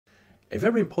A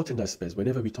very important aspect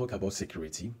whenever we talk about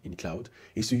security in cloud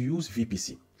is to use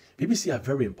VPC. VPC are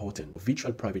very important,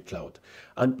 virtual private cloud,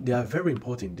 and they are very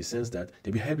important in the sense that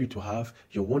they will help you to have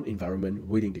your own environment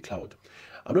within the cloud.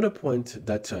 Another point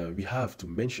that we have to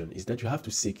mention is that you have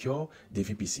to secure the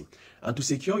VPC. And to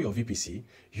secure your VPC,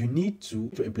 you need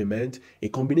to implement a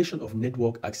combination of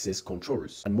network access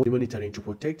controls and monitoring to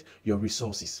protect your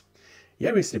resources.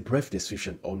 Here is a brief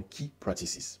description on key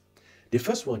practices. The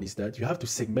first one is that you have to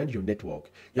segment your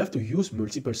network. You have to use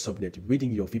multiple subnets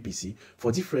within your VPC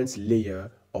for different layers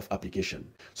of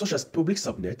application, such as public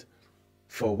subnet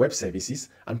for web services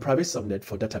and private subnet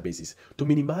for databases to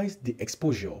minimize the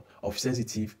exposure of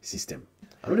sensitive systems.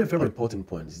 Another very important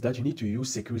point is that you need to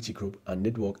use security group and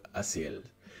network ACL.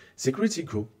 Security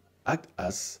group act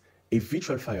as a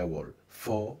virtual firewall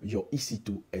for your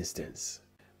EC2 instance.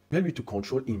 Help you to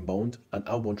control inbound and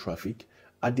outbound traffic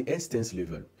at the instance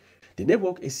level. The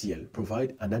network ACL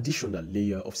provide an additional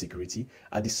layer of security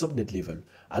at the subnet level,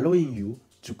 allowing you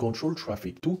to control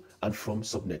traffic to and from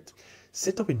subnet.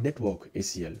 Set up a network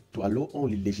ACL to allow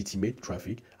only legitimate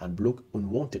traffic and block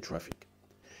unwanted traffic.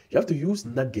 You have to use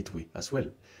NAT gateway as well.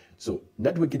 So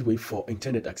network gateway for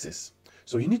internet access.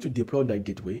 So you need to deploy NAT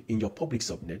gateway in your public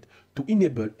subnet to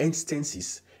enable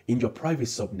instances in your private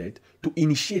subnet to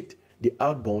initiate the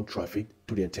outbound traffic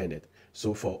to the internet.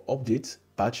 So for updates,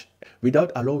 patch,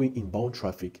 without allowing inbound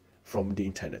traffic from the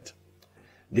internet.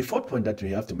 The fourth point that we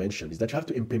have to mention is that you have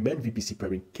to implement VPC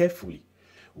pairing carefully.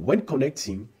 When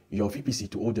connecting your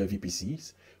VPC to other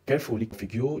VPCs, carefully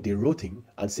configure the routing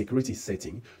and security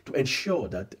setting to ensure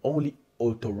that only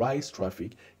authorized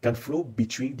traffic can flow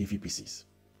between the VPCs.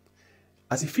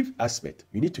 As a fifth aspect,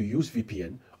 you need to use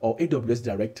VPN or AWS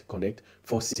Direct Connect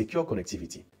for secure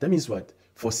connectivity. That means what?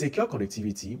 For secure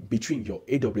connectivity between your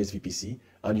AWS VPC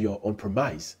and your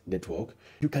on-premise network,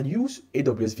 you can use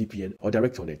AWS VPN or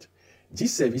Direct Connect.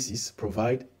 These services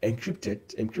provide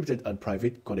encrypted and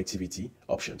private connectivity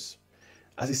options.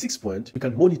 As a sixth point, you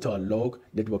can monitor and log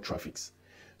network traffics.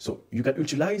 So you can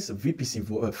utilize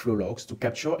VPC flow logs to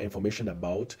capture information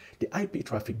about the IP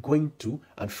traffic going to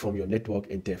and from your network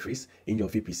interface in your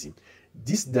VPC.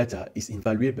 This data is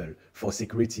invaluable for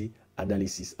security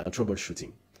analysis and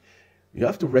troubleshooting. You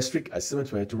have to restrict, as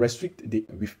someone to restrict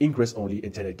with egress-only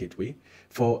Internet gateway.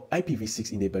 For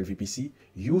IPv6 enabled VPC,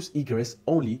 use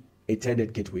egress-only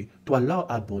Internet gateway to allow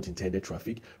outbound internet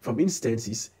traffic from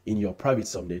instances in your private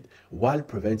subnet while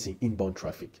preventing inbound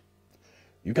traffic.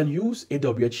 You can use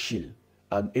AWS Shield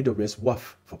and AWS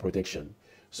WAF for protection.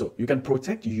 So you can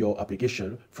protect your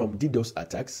application from DDoS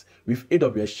attacks with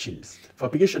AWS Shield. For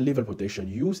application level protection,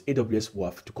 use AWS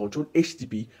WAF to control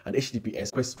HTTP and HTTPS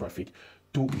request traffic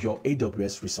to your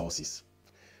AWS resources.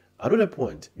 Another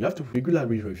point, you have to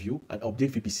regularly review and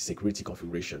update VPC security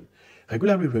configuration.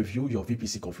 Regularly review your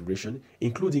VPC configuration,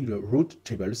 including the route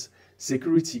tables,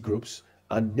 security groups,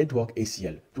 and network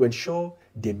ACL to ensure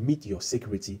they meet your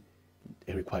security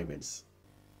requirements.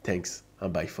 Thanks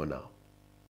and bye for now.